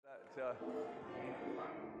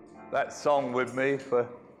that song with me for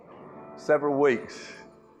several weeks.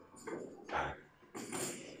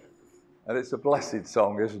 And it's a blessed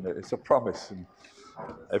song, isn't it? It's a promise. And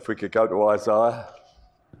if we could go to Isaiah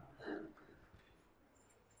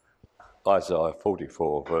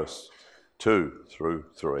 44, verse 2 through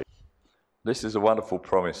 3. This is a wonderful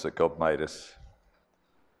promise that God made us.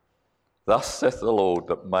 Thus saith the Lord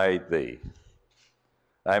that made thee,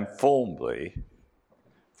 and formed thee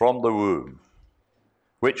from the womb,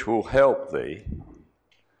 which will help thee.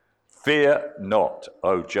 Fear not,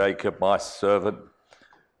 O Jacob, my servant,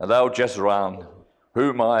 and thou Jezreel,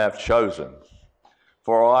 whom I have chosen,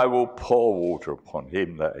 for I will pour water upon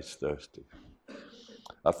him that is thirsty,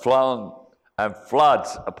 a flood and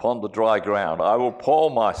floods upon the dry ground. I will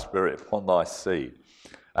pour my spirit upon thy seed,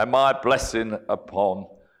 and my blessing upon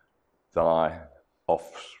thy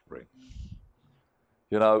offspring.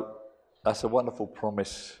 You know, that's a wonderful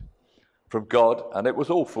promise from God, and it was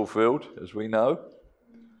all fulfilled, as we know,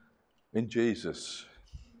 in Jesus.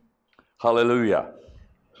 Hallelujah.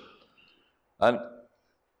 And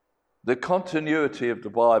the continuity of the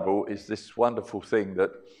Bible is this wonderful thing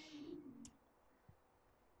that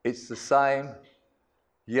it's the same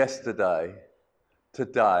yesterday,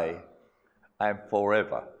 today, and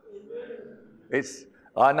forever.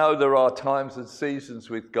 I know there are times and seasons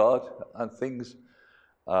with God, and things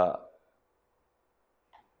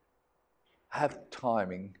have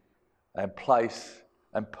timing and place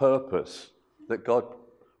and purpose that God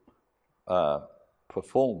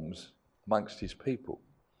performs amongst his people.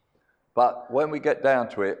 But when we get down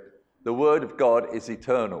to it, the Word of God is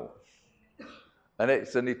eternal. And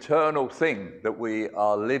it's an eternal thing that we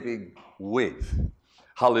are living with.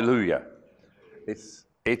 Hallelujah. It's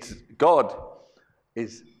God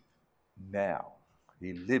is now.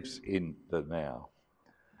 He lives in the now.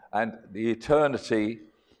 And the eternity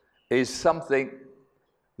is something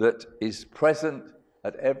that is present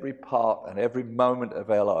at every part and every moment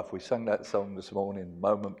of our life. We sang that song this morning,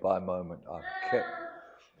 moment by moment, I'm kept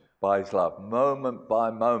by his love. Moment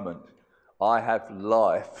by moment, I have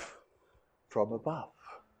life from above.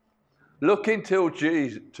 Looking to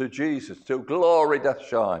Jesus, till glory doth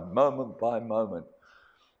shine, moment by moment.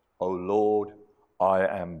 O Lord, I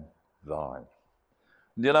am thine.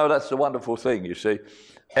 You know, that's the wonderful thing, you see.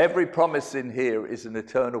 Every promise in here is an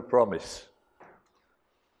eternal promise.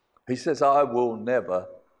 He says, I will never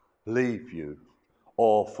leave you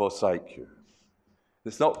or forsake you.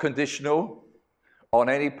 It's not conditional on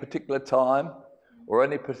any particular time or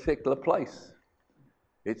any particular place.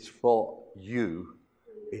 It's for you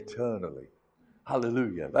eternally.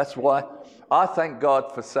 Hallelujah. That's why I thank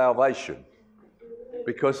God for salvation,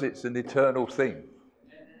 because it's an eternal thing.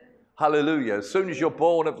 Hallelujah. As soon as you're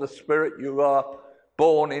born of the Spirit, you are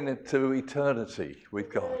born into eternity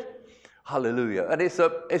with God. Hallelujah. And it's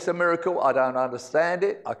a miracle. I don't understand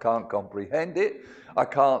it. I can't comprehend it. I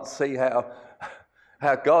can't see how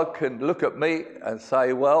God can look at me and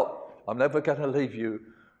say, well, I'm never going to leave you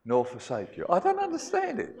nor forsake you. I don't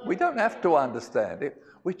understand it. We don't have to understand it.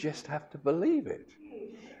 We just have to believe it.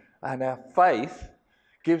 And our faith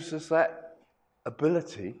gives us that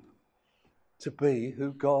ability to be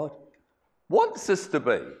who God wants us to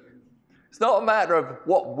be. It's not a matter of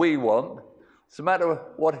what we want. It's a matter of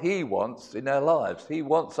what he wants in our lives. He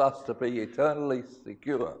wants us to be eternally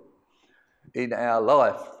secure in our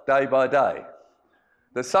life, day by day.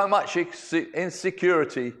 There's so much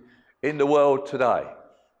insecurity in the world today.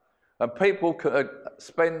 And people could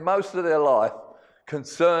spend most of their life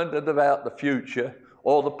concerned about the future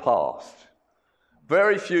or the past.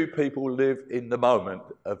 Very few people live in the moment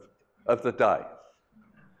of the day.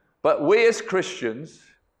 But we as Christians,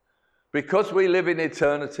 because we live in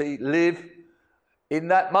eternity, live in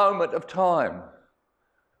that moment of time,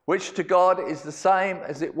 which to God is the same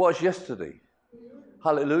as it was yesterday.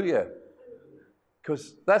 Hallelujah.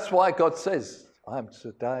 Because that's why God says, I am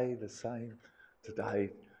today the same,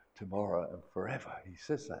 today, tomorrow, and forever. He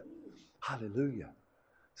says that. Hallelujah.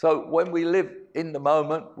 So when we live in the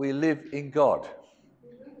moment, we live in God.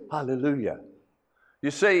 Hallelujah.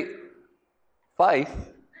 You see,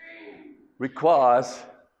 faith requires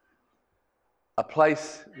a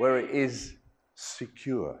place where it is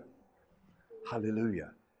secure.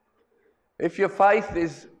 Hallelujah. If your faith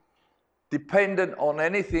is dependent on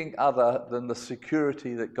anything other than the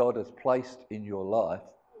security that God has placed in your life,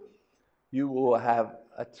 you will have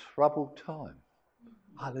a troubled time.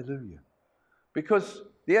 Hallelujah. Because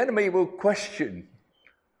the enemy will question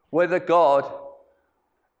whether God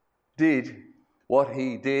did what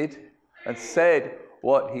he did and said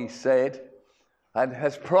what he said and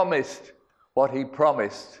has promised what he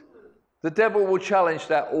promised The devil will challenge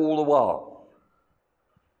that all the while.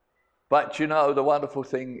 But you know, the wonderful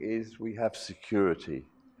thing is we have security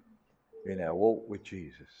in our walk with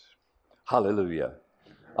Jesus. Hallelujah.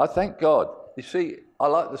 I thank God. You see, I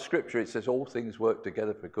like the scripture. It says all things work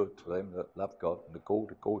together for good to them that love God and are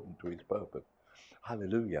called according to his purpose.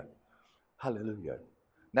 Hallelujah. Hallelujah.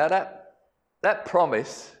 Now that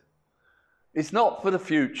promise is not for the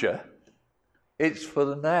future. It's for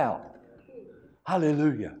the now.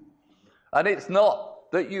 Hallelujah. And it's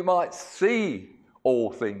not that you might see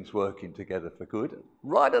all things working together for good.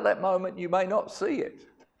 Right at that moment, you may not see it.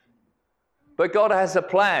 But God has a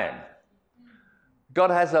plan.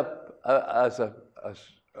 God has a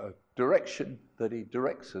direction that he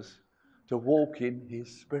directs us to walk in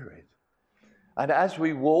his Spirit. And as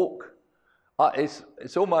we walk,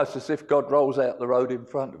 it's almost as if God rolls out the road in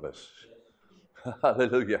front of us.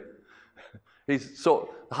 Hallelujah. The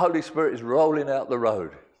Holy Spirit is rolling out the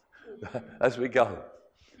road as we go.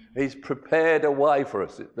 He's prepared a way for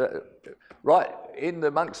us. Right in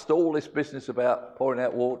amongst all this business about pouring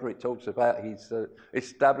out water, it talks about he's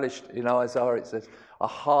established in Isaiah, it says, a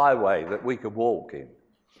highway that we can walk in.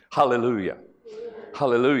 Hallelujah.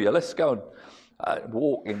 Hallelujah. Let's go and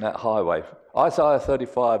walk in that highway. Isaiah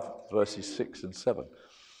 35, verses 6 and 7.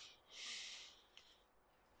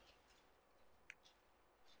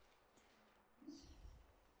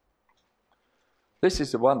 This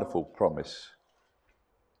is a wonderful promise.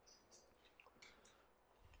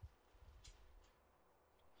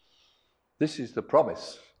 This is the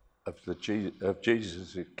promise of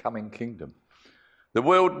Jesus' coming kingdom. The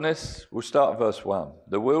wilderness, we'll start at verse 1.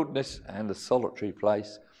 The wilderness and the solitary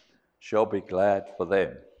place shall be glad for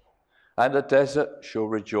them, and the desert shall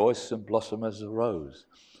rejoice and blossom as a rose.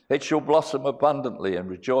 It shall blossom abundantly and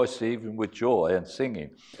rejoice even with joy and singing.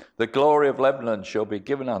 The glory of Lebanon shall be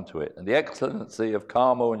given unto it, and the excellency of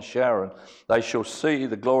Carmel and Sharon. They shall see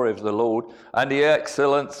the glory of the Lord and the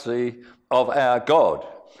excellency of our God.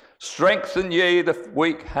 Strengthen ye the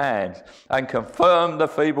weak hands and confirm the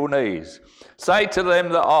feeble knees. Say to them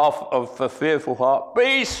that are of a fearful heart,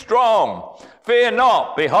 be strong, fear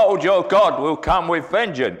not. Behold, your God will come with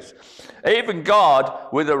vengeance. Even God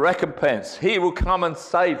with a recompense. He will come and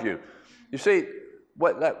save you. You see,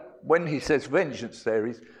 when he says vengeance there,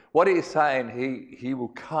 is what he's saying, he will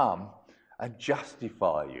come and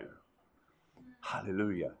justify you.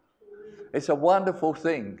 Hallelujah. It's a wonderful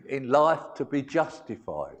thing in life to be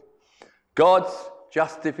justified. God's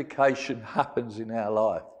justification happens in our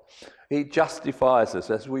life. He justifies us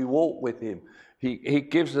as we walk with him. He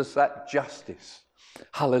gives us that justice.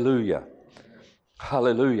 Hallelujah.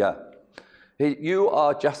 Hallelujah. You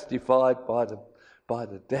are justified by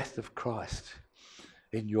the death of Christ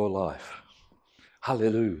in your life.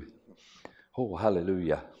 Hallelujah. Oh,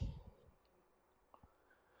 hallelujah.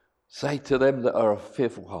 Say to them that are of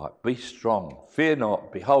fearful heart, be strong, fear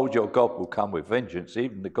not. Behold, your God will come with vengeance,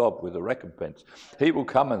 even the God with a recompense. He will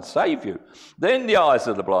come and save you. Then the eyes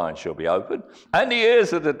of the blind shall be opened, and the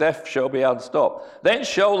ears of the deaf shall be unstopped. Then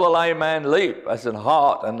shall the lame man leap as an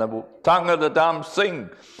hart, and the tongue of the dumb sing.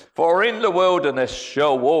 For in the wilderness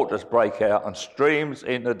shall waters break out, and streams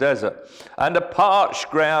in the desert. And the parched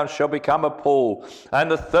ground shall become a pool, and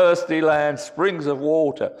the thirsty land springs of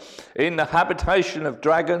water. In the habitation of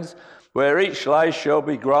dragons, where each lays shall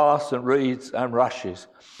be grass and reeds and rushes.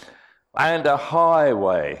 And a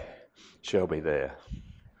highway shall be there,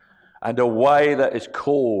 and a way that is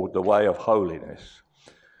called the way of holiness.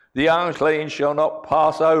 The unclean shall not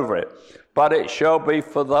pass over it, but it shall be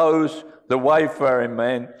for those, the wayfaring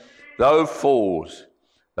men, though fools,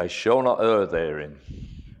 they shall not err therein.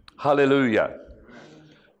 Hallelujah.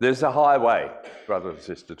 There's a highway, brothers and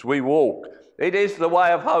sisters. We walk. It is the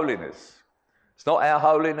way of holiness. It's not our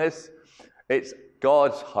holiness. It's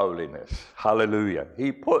God's holiness. Hallelujah.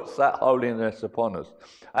 He puts that holiness upon us.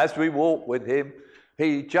 As we walk with him,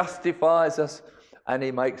 he justifies us and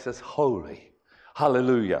he makes us holy.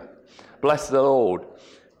 Hallelujah. Bless the Lord.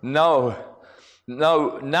 No,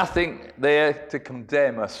 nothing there to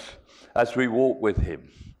condemn us as we walk with him.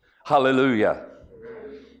 Hallelujah.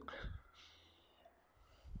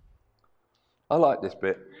 I like this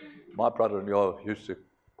bit. My brother-in-law used to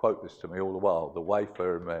quote this to me all the while. The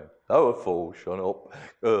wayfaring man, though a fool, shall not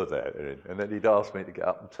err therein. And then he'd ask me to get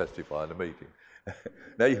up and testify in the meeting.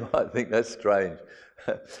 Now you might think that's strange.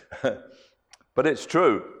 But it's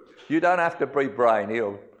true. You don't have to be brainy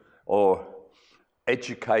or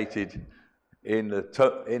educated in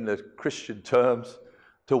the Christian terms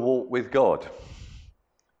to walk with God.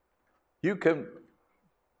 You can,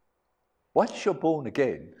 once you're born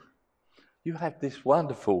again, you have this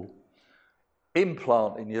wonderful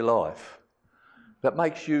implant in your life that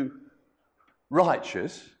makes you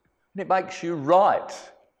righteous, and it makes you right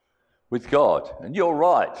with God. And you're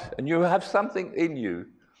right, and you have something in you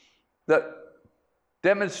that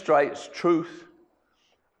demonstrates truth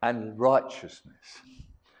and righteousness.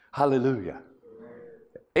 Hallelujah.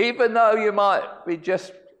 Even though you might be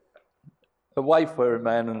just a wayfaring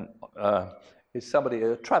man and is somebody,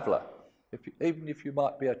 a traveller, even if you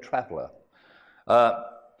might be a traveller,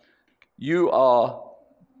 you are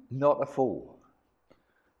not a fool,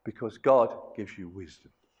 because God gives you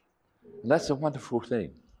wisdom. And that's a wonderful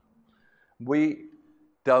thing. We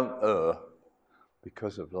don't err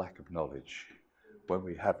because of lack of knowledge when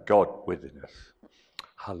we have God within us.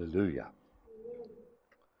 Hallelujah.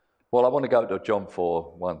 Well, I want to go to John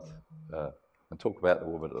 4:1 and talk about the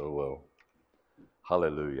woman of the well.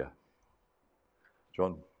 Hallelujah.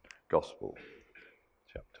 John Gospel,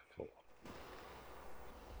 chapter 4.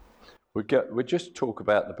 We just talk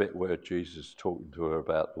about the bit where Jesus is talking to her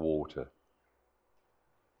about the water.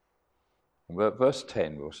 Verse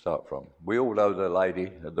 10 we'll start from. We all know the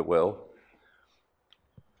lady at the well.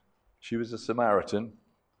 She was a Samaritan.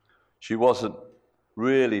 She wasn't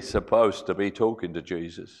really supposed to be talking to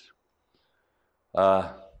Jesus,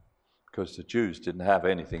 because the Jews didn't have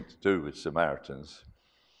anything to do with Samaritans.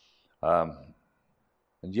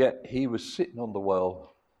 And yet he was sitting on the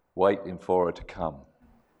well waiting for her to come.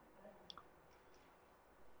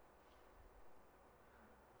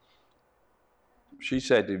 She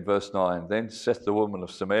said in verse 9, Then saith the woman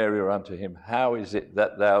of Samaria unto him, How is it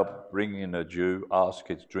that thou, bringing a Jew,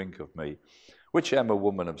 askest drink of me, which am a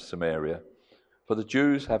woman of Samaria? For the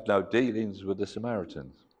Jews have no dealings with the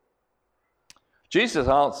Samaritans. Jesus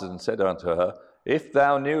answered and said unto her, If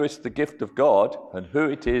thou knewest the gift of God, and who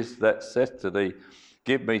it is that saith to thee,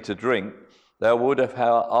 Give me to drink, thou would have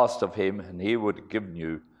asked of him, and he would have given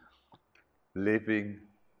you living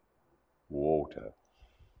water.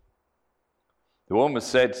 The woman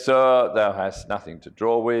said, Sir, thou hast nothing to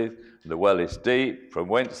draw with, and the well is deep. From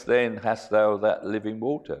whence then hast thou that living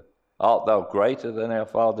water? Art thou greater than our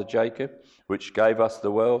father Jacob, which gave us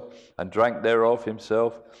the well, and drank thereof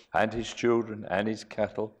himself, and his children, and his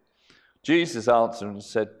cattle? Jesus answered and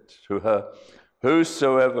said to her,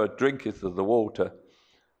 Whosoever drinketh of the water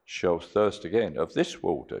shall thirst again. Of this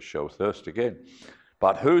water shall thirst again.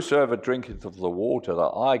 But whosoever drinketh of the water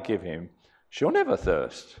that I give him shall never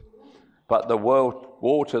thirst. But the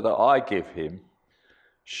water that I give him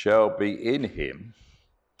shall be in him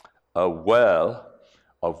a well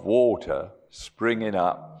of water springing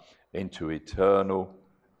up into eternal,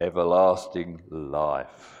 everlasting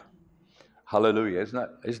life. Hallelujah.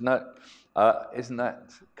 Isn't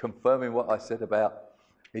that confirming what I said about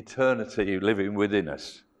eternity living within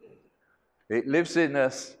us? It lives in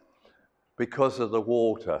us because of the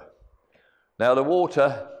water. Now the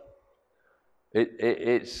water,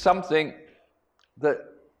 it's something that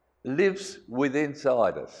lives within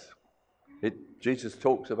inside us. Jesus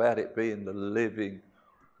talks about it being the living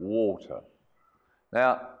water.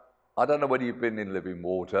 Now, I don't know whether you've been in living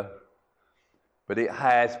water, but it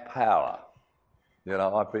has power. You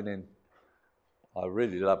know, I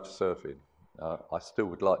really love surfing. I still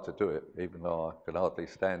would like to do it, even though I can hardly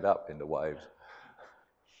stand up in the waves,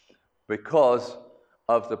 because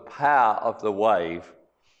of the power of the wave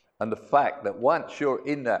and the fact that once you're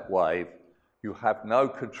in that wave, you have no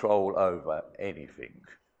control over anything.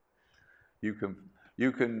 You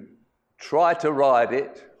can try to ride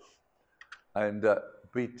it and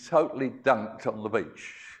be totally dunked on the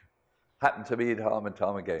beach. Happened to me time and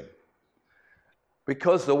time again.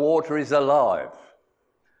 Because the water is alive.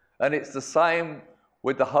 And it's the same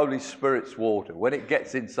with the Holy Spirit's water. When it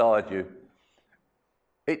gets inside you,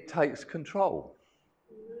 it takes control.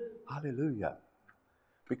 Hallelujah.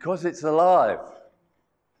 Because it's alive.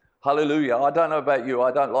 Hallelujah. I don't know about you,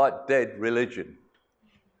 I don't like dead religion.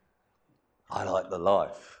 I like the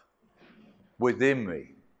life within me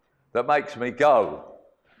that makes me go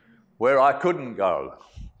where I couldn't go.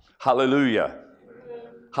 Hallelujah.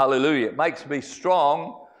 Hallelujah. It makes me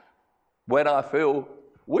strong when I feel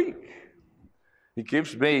weak. It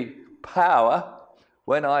gives me power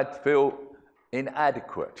when I feel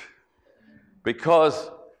inadequate,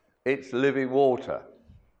 because it's living water.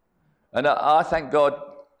 And I thank God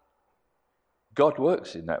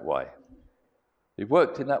works in that way. He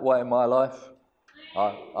worked in that way in my life.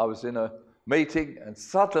 I was in a meeting and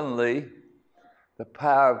suddenly the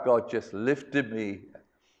power of God just lifted me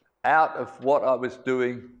out of what I was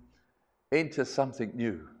doing into something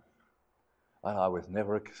new. And I was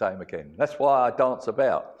never the same again. That's why I dance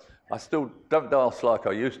about. I still don't dance like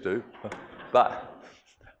I used to, but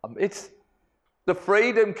it's the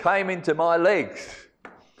freedom came into my legs.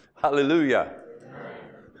 Hallelujah.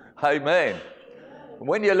 Amen. And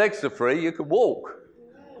when your legs are free, you can walk.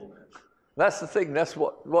 That's the thing. That's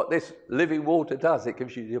what this living water does. It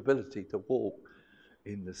gives you the ability to walk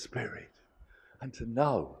in the Spirit and to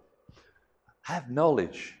know, have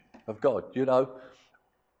knowledge of God. You know,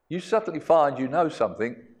 you suddenly find you know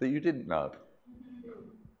something that you didn't know.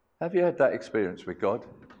 Have you had that experience with God?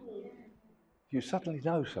 You suddenly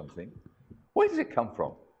know something. Where does it come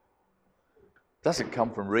from? It doesn't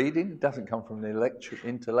come from reading. It doesn't come from the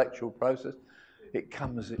intellectual process. It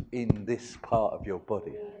comes in this part of your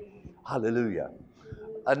body. Hallelujah.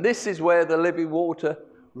 And this is where the living water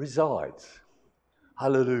resides.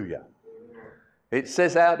 Hallelujah. It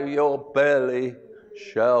says, out of your belly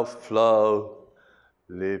shall flow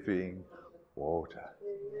living water.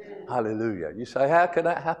 Hallelujah. You say, how can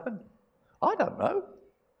that happen? I don't know.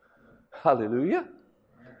 Hallelujah.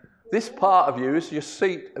 This part of you is your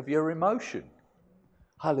seat of your emotion.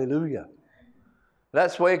 Hallelujah.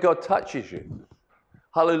 That's where God touches you.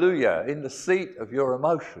 Hallelujah. In the seat of your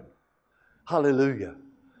emotion. Hallelujah.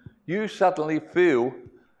 You suddenly feel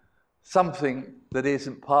something that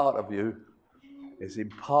isn't part of you is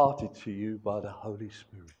imparted to you by the Holy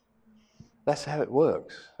Spirit. That's how it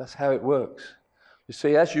works. That's how it works. You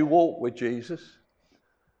see, as you walk with Jesus,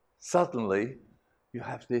 suddenly you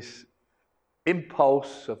have this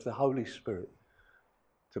impulse of the Holy Spirit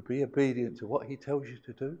to be obedient to what he tells you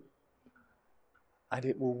to do, and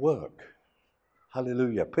it will work.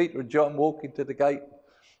 Hallelujah. Peter and John walking to the gate,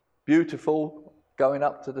 beautiful, going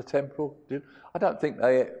up to the temple. I don't think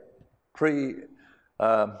they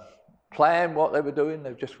planned what they were doing. They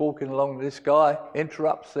were just walking along. This guy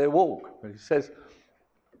interrupts their walk. And he says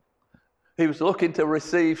he was looking to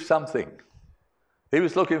receive something. He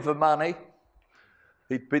was looking for money.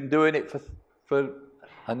 He'd been doing it for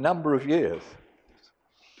a number of years.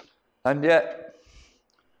 And yet,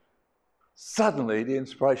 suddenly the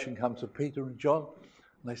inspiration comes to Peter and John.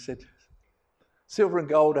 And they said, silver and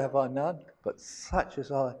gold have I none, but such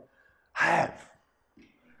as I have,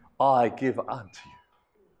 I give unto you.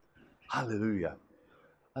 Hallelujah.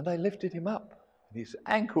 And they lifted him up. His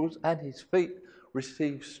ankles and his feet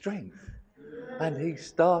received strength. And he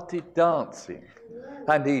started dancing.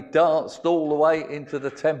 And he danced all the way into the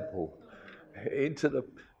temple, into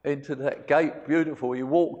that gate, beautiful. He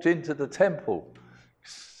walked into the temple,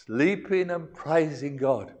 sleeping and praising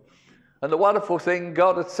God. And the wonderful thing,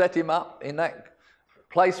 God had set him up in that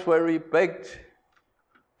place where he begged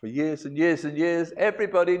for years and years and years.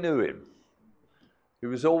 Everybody knew him. He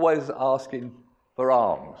was always asking for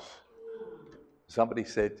alms. Somebody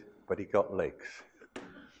said, but he got legs.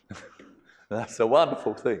 That's a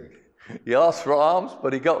wonderful thing. He asked for alms,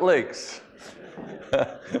 but he got legs.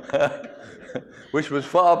 Which was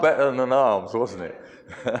far better than alms, wasn't it?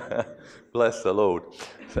 Bless the Lord.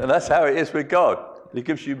 And that's how it is with God. He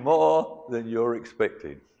gives you more than you're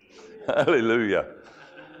expecting. Hallelujah.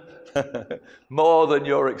 More than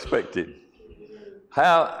you're expecting.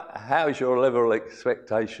 How is your level of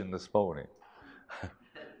expectation this morning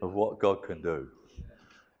of what God can do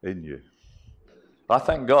in you? I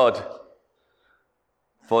thank God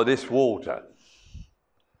for this water.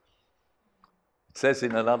 It says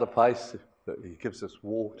in another place that he gives us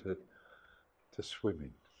water to swim in.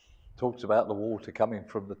 It talks about the water coming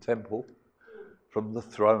from the temple, from the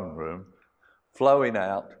throne room, flowing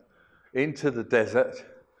out into the desert,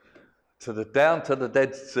 down to the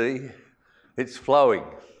Dead Sea. It's flowing.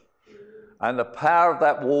 And the power of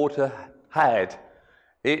that water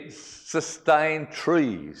it sustained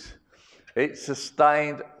trees. It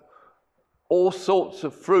sustained all sorts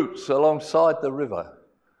of fruits alongside the river.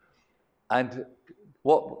 And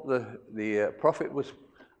what the prophet was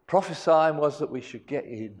prophesying was that we should get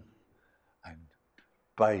in and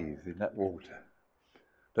bathe in that water.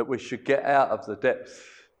 That we should get out of the depths.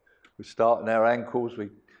 We start in our ankles, we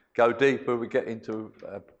go deeper, we get into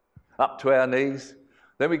up to our knees.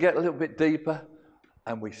 Then we get a little bit deeper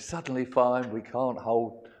and we suddenly find we can't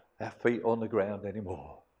hold our feet on the ground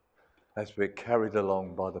anymore as we're carried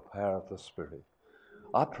along by the power of the Spirit.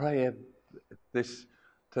 I pray this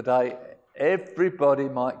today, everybody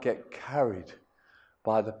might get carried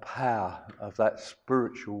by the power of that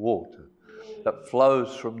spiritual water that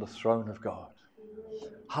flows from the throne of God.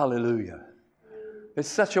 Hallelujah. It's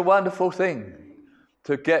such a wonderful thing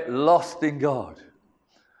to get lost in God,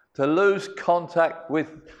 to lose contact with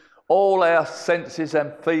all our senses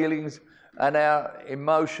and feelings and our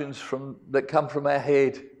emotions that come from our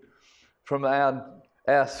head, from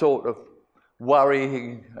our sort of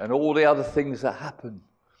worrying and all the other things that happen.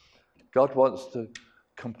 God wants to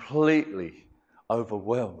completely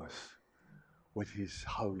overwhelm us with his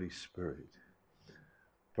Holy Spirit.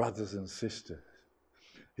 Brothers and sisters,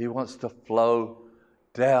 he wants to flow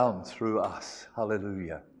down through us.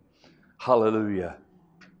 Hallelujah. Hallelujah.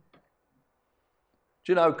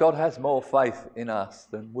 Do you know God has more faith in us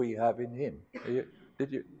than we have in him?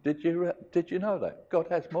 Did you know that? God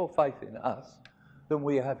has more faith in us than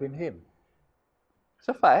we have in him. It's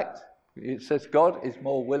a fact. It says God is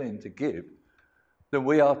more willing to give than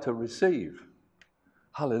we are to receive.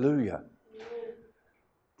 Hallelujah.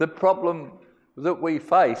 The problem that we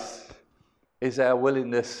face is our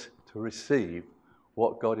willingness to receive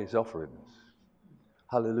what God is offering us.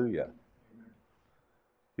 Hallelujah.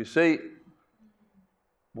 You see,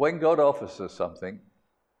 when God offers us something,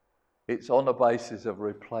 it's on the basis of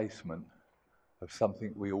replacement of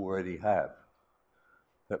something we already have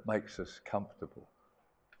that makes us comfortable.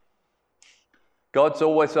 God's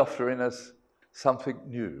always offering us something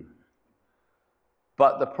new.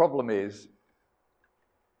 But the problem is,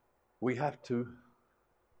 we have to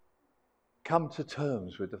come to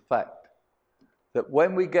terms with the fact that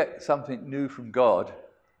when we get something new from God,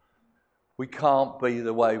 we can't be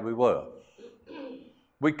the way we were.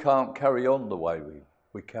 We can't carry on the way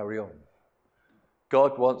we carry on.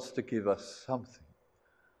 God wants to give us something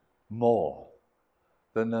more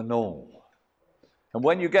than the normal. And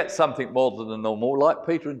when you get something more than the normal, like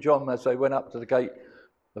Peter and John as they went up to the gate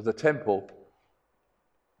of the temple,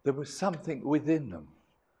 there was something within them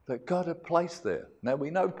that God had placed there. Now we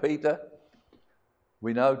know Peter,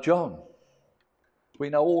 we know John, we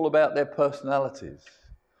know all about their personalities,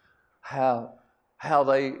 how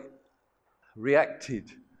they reacted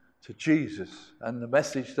to Jesus and the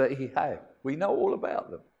message that he had. We know all about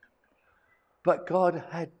them. But God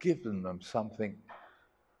had given them something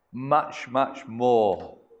much, much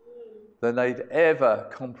more than they'd ever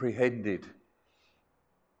comprehended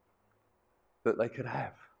that they could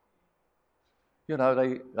have. You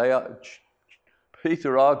know,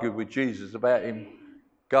 Peter argued with Jesus about him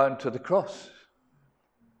going to the cross.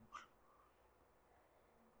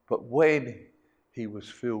 But when he was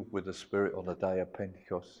filled with the Spirit on the day of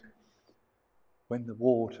Pentecost, when the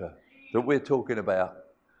water that we're talking about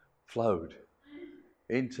flowed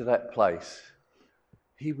into that place,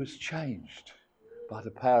 he was changed by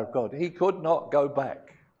the power of God. He could not go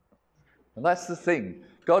back. And that's the thing.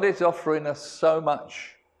 God is offering us so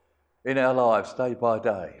much in our lives day by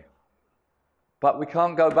day. But we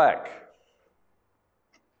can't go back.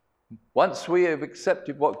 Once we have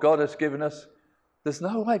accepted what God has given us, there's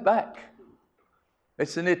no way back.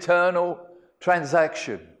 It's an eternal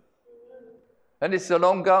transaction. And it's an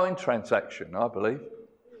ongoing transaction, I believe.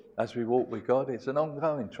 As we walk with God, it's an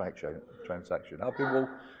ongoing transaction.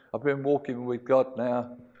 I've been walking with God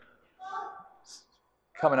now,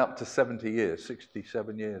 coming up to 70 years,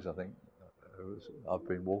 67 years, I think. I've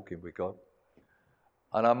been walking with God.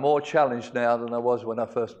 And I'm more challenged now than I was when I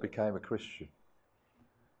first became a Christian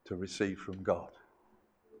to receive from God.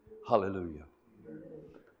 Hallelujah.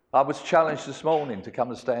 I was challenged this morning to come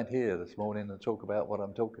and stand here this morning and talk about what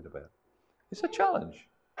I'm talking about. It's a challenge.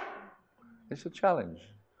 It's a challenge.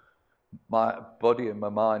 My body and my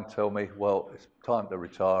mind tell me, well, it's time to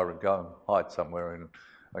retire and go and hide somewhere and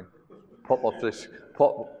pop off this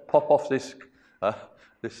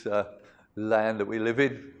land that we live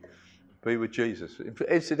in, be with Jesus.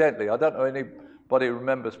 Incidentally, I don't know anybody who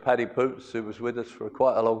remembers Paddy Poots, who was with us for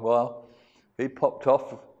quite a long while. He popped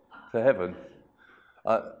off to heaven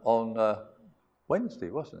on Wednesday,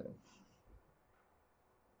 wasn't it?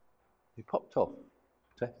 He popped off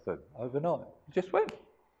to heaven overnight. He just went.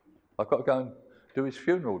 I've got to go and do his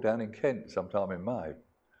funeral down in Kent sometime in May.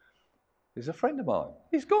 He's a friend of mine.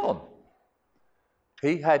 He's gone.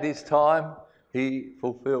 He had his time. He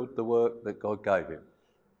fulfilled the work that God gave him.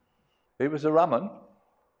 He was a rum 'un,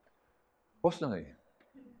 wasn't he?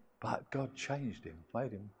 But God changed him,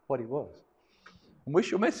 made him what he was. And we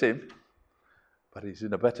shall miss him, but he's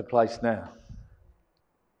in a better place now.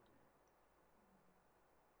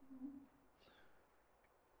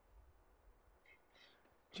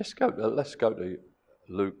 Let's go to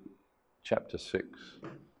Luke chapter 6,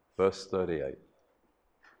 verse 38.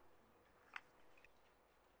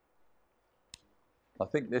 I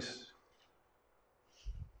think this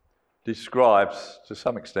describes, to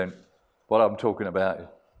some extent, what I'm talking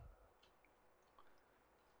about.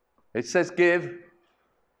 It says, "Give,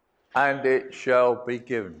 and it shall be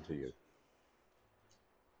given to you."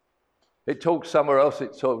 It talks somewhere else,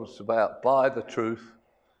 it talks about buy the truth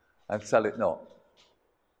and sell it not.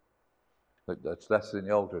 That's in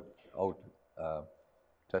the Old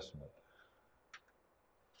Testament.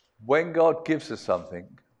 When God gives us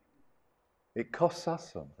something, it costs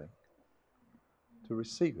us something to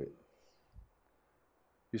receive it.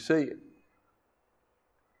 You see,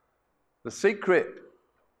 the secret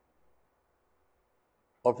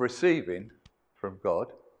of receiving from God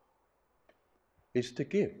is to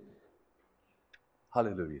give.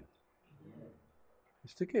 Hallelujah.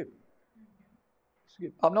 It's to give. It's to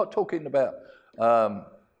give. I'm not talking about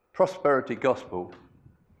prosperity gospel,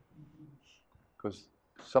 because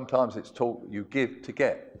sometimes it's taught you give to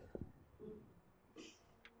get.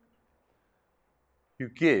 You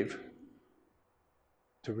give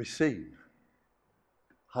to receive.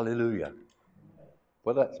 Hallelujah.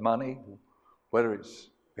 Whether that's money, whether it's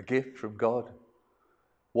a gift from God,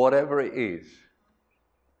 whatever it is,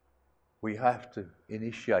 we have to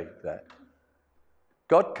initiate that.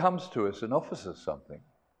 God comes to us and offers us something,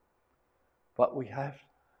 but we have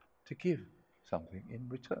to give something in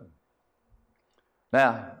return.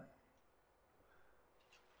 Now,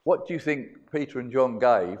 what do you think Peter and John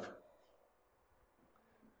gave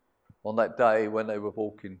on that day when they were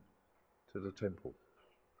walking to the temple?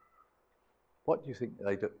 What do you think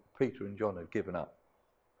Peter and John had given up?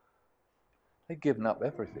 They'd given up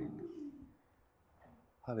everything.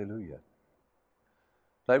 Hallelujah.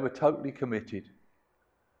 They were totally committed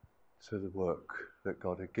to the work that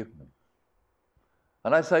God had given them.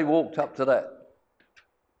 And as they walked up to that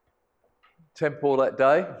temple that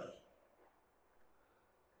day,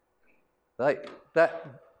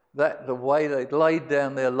 the way they laid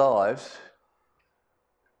down their lives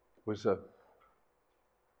was an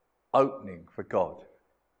opening for God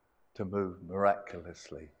to move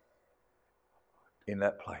miraculously in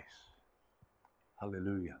that place.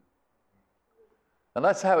 Hallelujah. And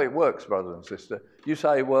that's how it works, brother and sister. You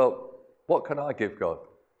say, well, what can I give God?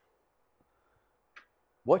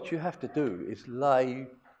 What you have to do is lay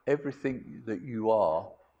everything that you are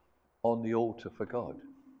on the altar for God.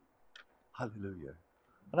 Hallelujah.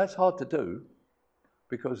 And that's hard to do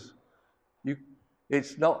because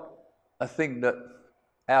it's not a thing that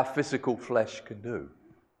our physical flesh can do.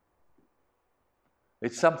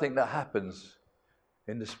 It's something that happens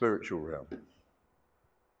in the spiritual realm.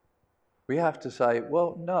 We have to say,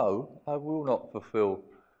 well, no, I will not fulfill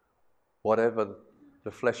whatever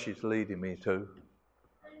the flesh is leading me to.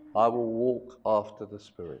 I will walk after the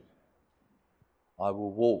Spirit. I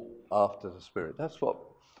will walk after the Spirit. That's what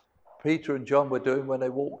Peter and John were doing when they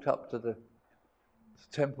walked up to the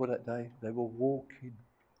temple that day. They were walking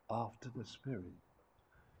after the Spirit.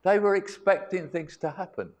 They were expecting things to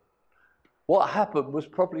happen. What happened was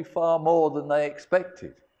probably far more than they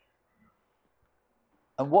expected.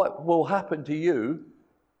 And what will happen to you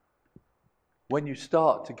when you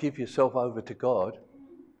start to give yourself over to God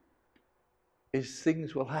is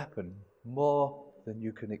things will happen more than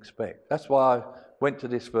you can expect. That's why I went to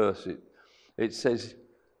this verse. It says,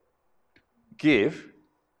 give,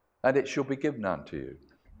 and it shall be given unto you.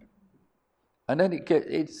 And then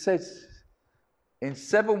it says, in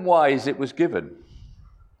 7 ways it was given.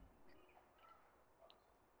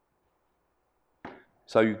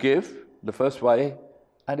 So you give, the first way,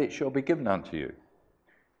 and it shall be given unto you.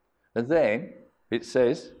 And then it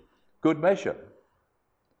says, good measure.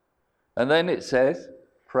 And then it says,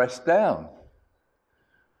 pressed down,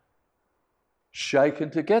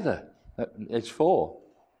 shaken together. It's 4.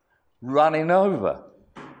 Running over.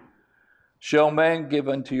 Shall men give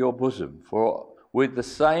unto your bosom? For with the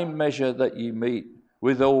same measure that ye meet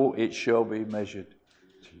withal, it shall be measured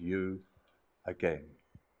to you again.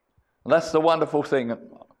 And that's the wonderful thing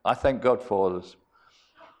I thank God for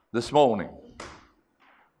this morning.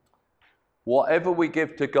 Whatever we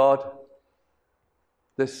give to God,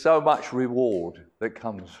 there's so much reward that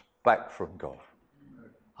comes back from God.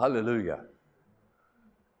 Hallelujah.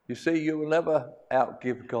 You see, you will never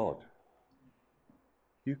outgive God.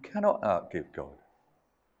 You cannot outgive God.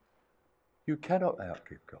 You cannot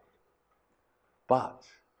outgive God. But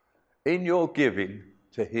in your giving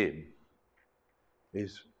to Him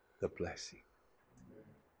is the blessing.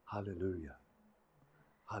 Hallelujah.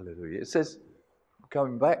 Hallelujah. It says,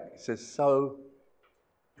 coming back, it says, so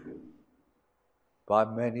by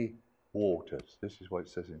many waters. This is what it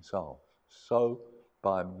says in Psalms. So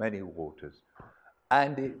by many waters.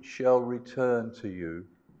 And it shall return to you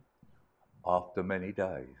after many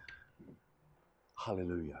days.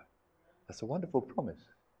 Hallelujah. That's a wonderful promise.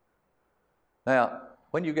 Now,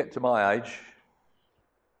 when you get to my age,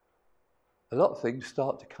 a lot of things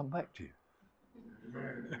start to come back to you.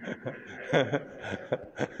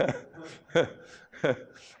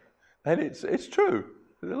 And it's true.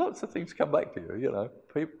 Lots of things come back to you, you know.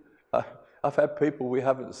 I've had people we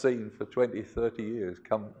haven't seen for 20, 30 years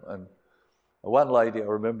come, and one lady I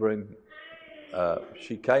remember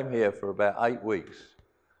she came here for about 8 weeks.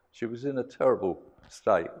 She was in a terrible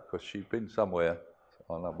state because she'd been somewhere,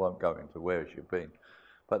 and I won't go into where she'd been,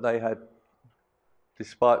 but they had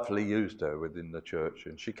despitefully used her within the church.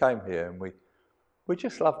 And she came here and we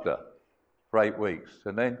just loved her for 8 weeks.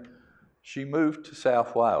 And then she moved to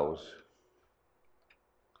South Wales.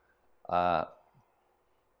 And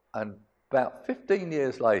about 15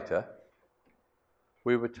 years later,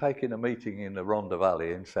 we were taking a meeting in the Rhondda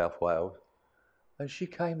Valley in South Wales, and she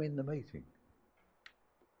came in the meeting.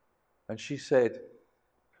 And she said,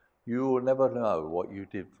 "You will never know what you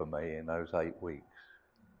did for me in those 8 weeks."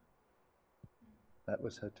 That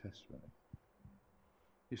was her testimony.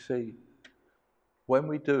 You see, when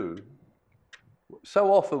we do,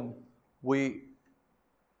 so often we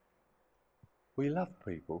love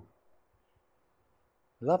people.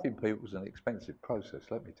 Loving people is an expensive process,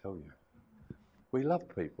 let me tell you. We love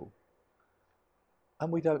people,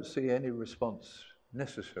 and we don't see any response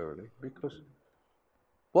necessarily, because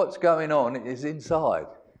what's going on is inside.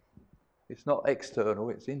 It's not external,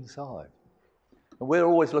 it's inside. And we're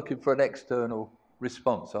always looking for an external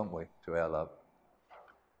response, aren't we, to our love?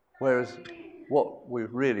 Whereas what we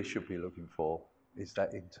really should be looking for is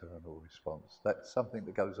that internal response. That's something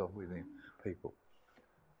that goes on within people.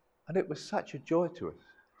 And it was such a joy to us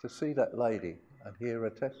to see that lady and hear her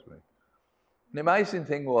testimony. The amazing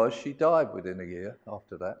thing was, she died within a year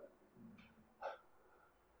after that.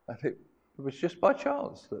 And it was just by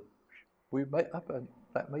chance that we met up at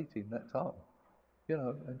that meeting that time,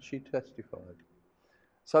 and she testified.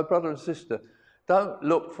 So, brother and sister, don't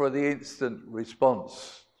look for the instant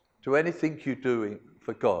response to anything you do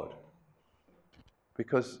for God,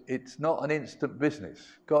 because it's not an instant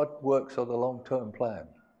business. God works on a long-term plan.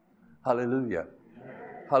 Hallelujah.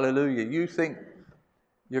 Hallelujah. You think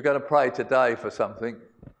you're going to pray today for something,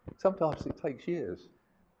 sometimes it takes years.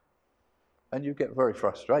 And you get very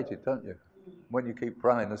frustrated, don't you? When you keep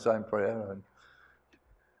praying the same prayer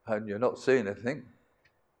and you're not seeing anything.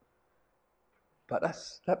 But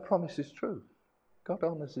that promise is true. God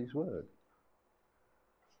honours his word.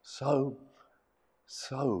 Sow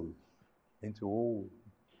into all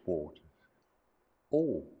waters.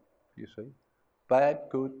 All, you see. Bad,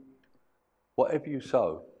 good, whatever you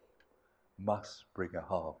sow must bring a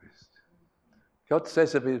harvest. God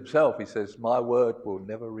says of himself, he says, "My word will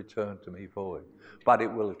never return to me void, but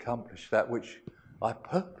it will accomplish that which I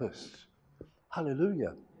purposed."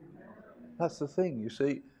 Hallelujah. That's the thing, you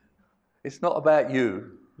see. It's not about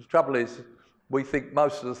you. The trouble is, we think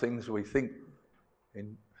most of the things we think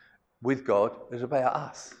with God is about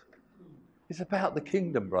us. It's about the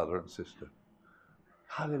kingdom, brother and sister.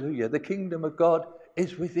 Hallelujah. The kingdom of God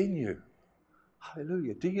is within you.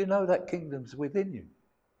 Hallelujah. Do you know that kingdom's within you?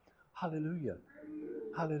 Hallelujah.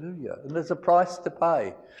 Hallelujah. And there's a price to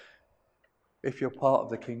pay if you're part of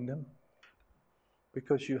the kingdom,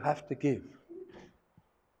 because you have to give.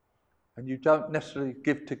 And you don't necessarily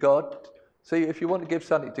give to God. See, if you want to give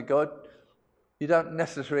something to God, you don't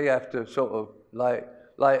necessarily have to sort of lay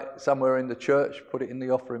it somewhere in the church, put it in the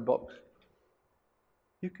offering box.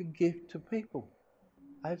 You can give to people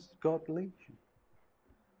as God leads you.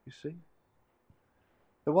 You see?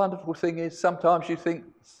 The wonderful thing is, sometimes you think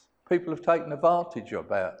people have taken advantage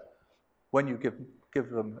about when you give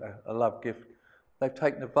them a love gift. They've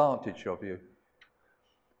taken advantage of you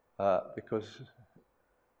because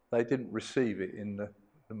they didn't receive it in the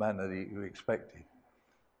manner that you expected.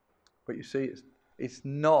 But you see, it's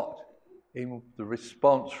not in the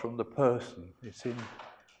response from the person. It's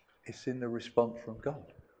in the response from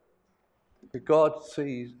God. But God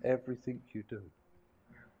sees everything you do.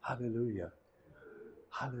 Hallelujah.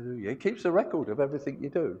 Hallelujah. He keeps a record of everything you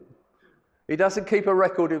do. He doesn't keep a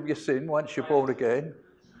record of your sin once you're born again,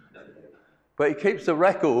 but he keeps a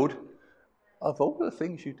record of all the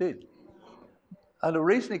things you did. And the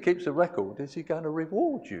reason he keeps a record is he's going to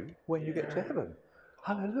reward you when you get to heaven.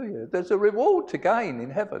 Hallelujah. There's a reward to gain in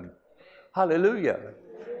heaven. Hallelujah.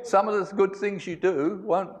 Some of the good things you do,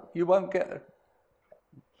 you won't get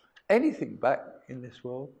anything back in this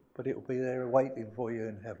world, but it will be there waiting for you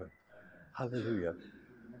in heaven. Hallelujah.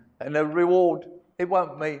 And the reward, there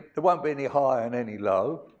won't be any high and any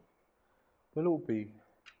low. We'll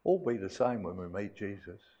all be the same when we meet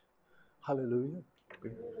Jesus. Hallelujah.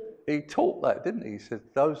 He taught that, didn't he? He said,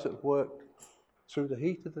 those that worked through the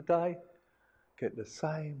heat of the day get the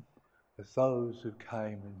same as those who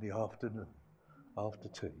came in the afternoon, after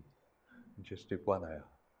tea, and just did 1 hour.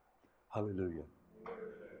 Hallelujah.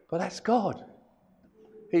 But that's God.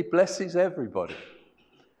 He blesses everybody.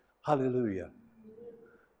 Hallelujah.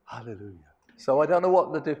 Hallelujah. So I don't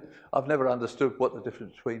know I've never understood what the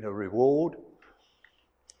difference between a reward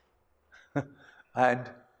and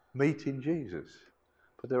meeting Jesus.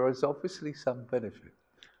 But there is obviously some benefit.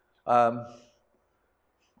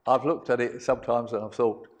 I've looked at it sometimes and I've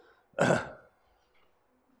thought,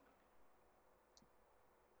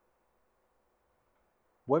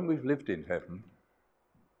 when we've lived in heaven,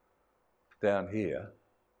 down here,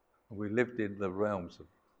 we lived in the realms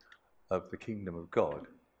of the kingdom of God,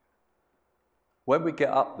 when we get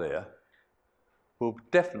up there, we'll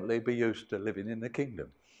definitely be used to living in the kingdom.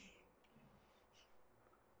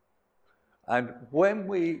 And when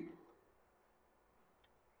we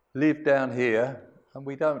live down here and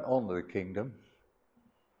we don't honour the kingdom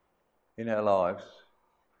in our lives,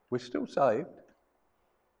 we're still saved.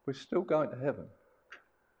 We're still going to heaven.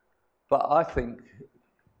 But I think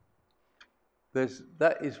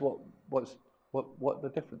that is what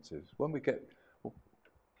the difference is. When we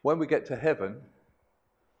get to heaven,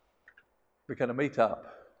 we're going to meet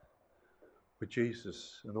up with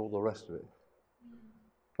Jesus and all the rest of it.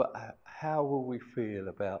 But how will we feel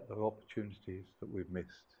about the opportunities that we've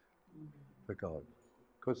missed for God?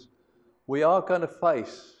 Because we are going to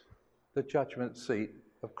face the judgment seat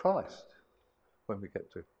of Christ when we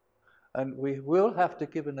get to. And we will have to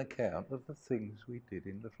give an account of the things we did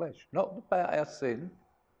in the flesh. Not about our sin.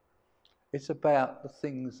 It's about the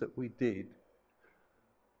things that we did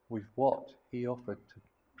with what he offered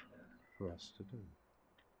for us to do.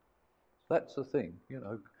 That's the thing,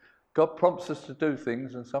 God prompts us to do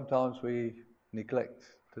things and sometimes we neglect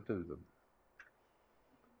to do them.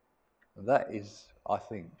 And that is, I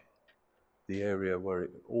think, the area where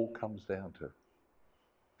it all comes down to.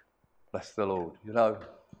 Bless the Lord.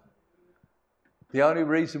 The only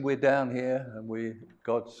reason we're down here and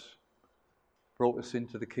God's brought us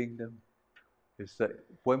into the kingdom is that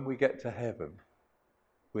when we get to heaven,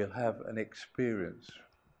 we'll have an experience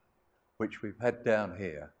which we've had down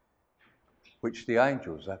here, which the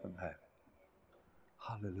angels haven't had.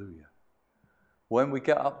 Hallelujah. When we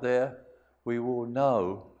get up there, we will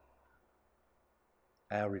know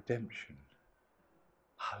our redemption.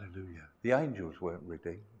 Hallelujah. The angels weren't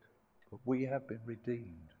redeemed, but we have been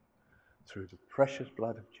redeemed through the precious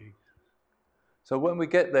blood of Jesus. So when we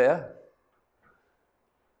get there,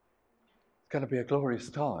 it's going to be a glorious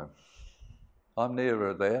time. I'm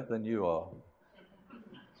nearer there than you are.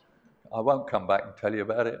 I won't come back and tell you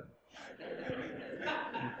about it.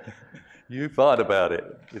 You find about it.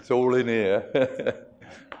 It's all in here.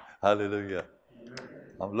 Hallelujah.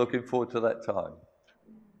 I'm looking forward to that time.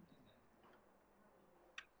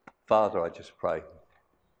 Father, I just pray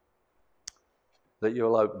that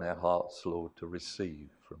you'll open our hearts, Lord, to receive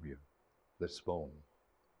from you this morning.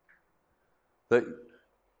 That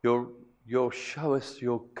you'll show us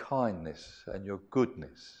your kindness and your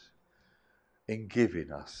goodness in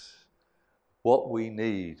giving us what we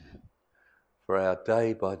need for our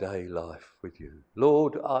day-by-day life with you.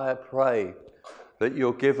 Lord, I pray that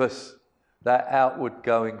you'll give us that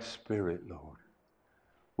outward-going spirit, Lord,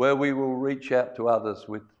 where we will reach out to others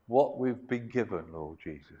with what we've been given, Lord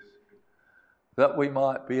Jesus, that we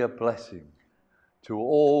might be a blessing to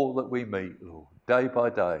all that we meet, Lord, day by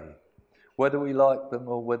day, whether we like them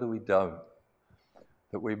or whether we don't,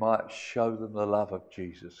 that we might show them the love of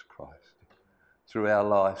Jesus Christ through our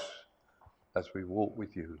lives as we walk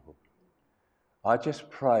with you, Lord. I just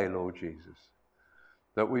pray, Lord Jesus,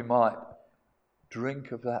 that we might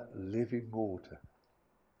drink of that living water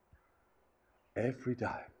every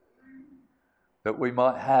day, that we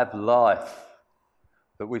might have life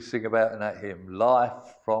that we sing about in that hymn,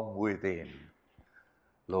 life from within,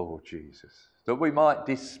 Lord Jesus, that we might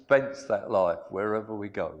dispense that life wherever we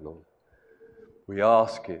go, Lord. We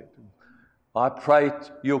ask it. I pray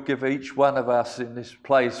you'll give each one of us in this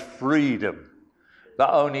place freedom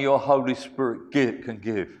that only your Holy Spirit can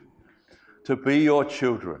give, to be your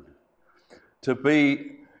children, to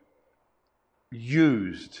be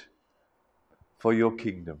used for your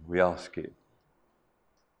kingdom. We ask it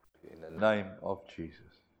in the name of Jesus.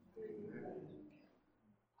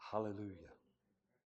 Hallelujah.